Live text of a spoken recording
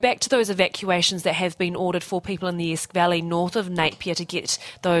Back to those evacuations that have been ordered for people in the Esk Valley north of Napier to get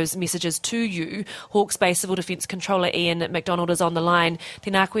those messages to you. Hawke's Bay Civil Defence Controller Ian McDonald is on the line.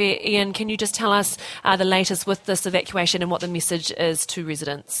 Tēnā koe, Ian, can you just tell us the latest with this evacuation and what the message is to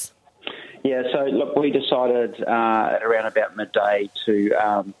residents? Yeah, so look, we decided at around about midday to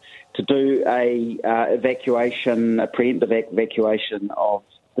do a preemptive evacuation of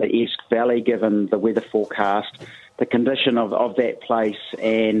the Esk Valley, given the weather forecast, the condition of that place,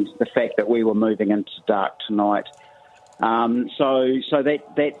 and the fact that we were moving into dark tonight. So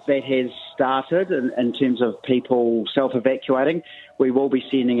that has started in terms of people self-evacuating. We will be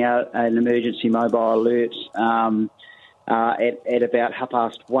sending out an emergency mobile alert at about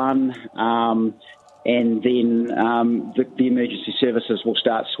 1:30, and then the emergency services will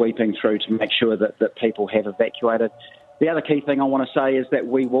start sweeping through to make sure that people have evacuated. The other key thing I want to say is that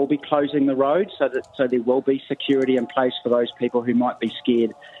we will be closing the road, so there will be security in place for those people who might be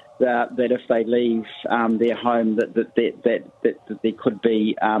scared that if they leave their home that there could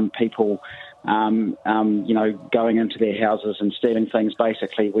be people going into their houses and stealing things.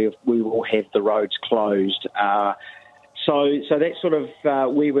 Basically, we will have the roads closed. So that's sort of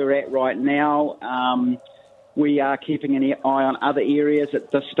where we're at right now. We are keeping an eye on other areas.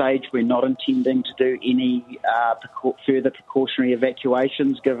 At this stage, we're not intending to do any further precautionary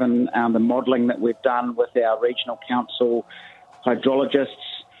evacuations, given the modelling that we've done with our regional council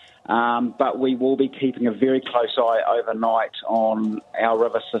hydrologists. But we will be keeping a very close eye overnight on our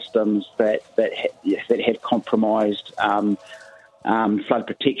river systems that have compromised flood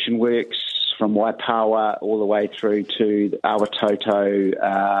protection works from Waipawa all the way through to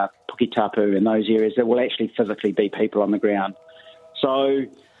Awatoto, Puketapu, and those areas. There will actually physically be people on the ground. So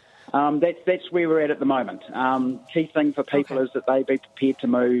that's where we're at the moment. Key thing for people is that they be prepared to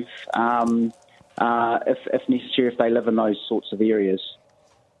move if necessary, if they live in those sorts of areas.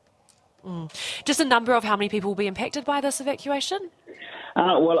 Just a number of how many people will be impacted by this evacuation?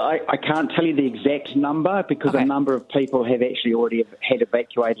 Well, I can't tell you the exact number because a number of people have actually already had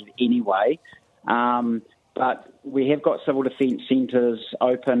evacuated anyway. But we have got civil defence centres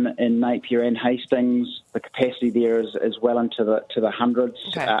open in Napier and Hastings. The capacity there is well into the hundreds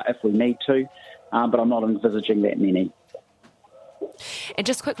if we need to, but I'm not envisaging that many. And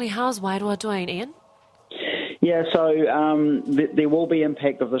just quickly, how's Wairoa doing, Ian? Yeah, so there will be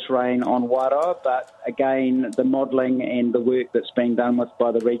impact of this rain on Wairoa, but again, the modelling and the work that's being done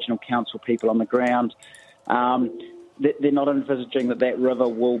by the regional council people on the ground, they're not envisaging that river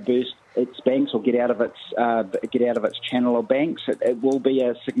will burst its banks or get out of its channel or banks. It will be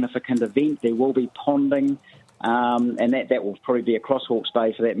a significant event. There will be ponding, and that will probably be across Hawke's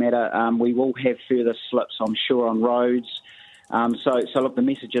Bay for that matter. We will have further slips, I'm sure, on roads. So look, the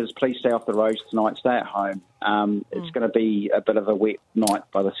message is please stay off the roads tonight, stay at home. It's going to be a bit of a wet night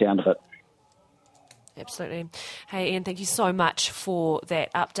by the sound of it. Absolutely. Hey, Ian, thank you so much for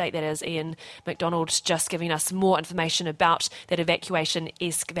that update. That is Ian McDonald just giving us more information about that evacuation,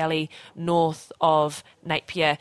 Esk Valley, north of Napier.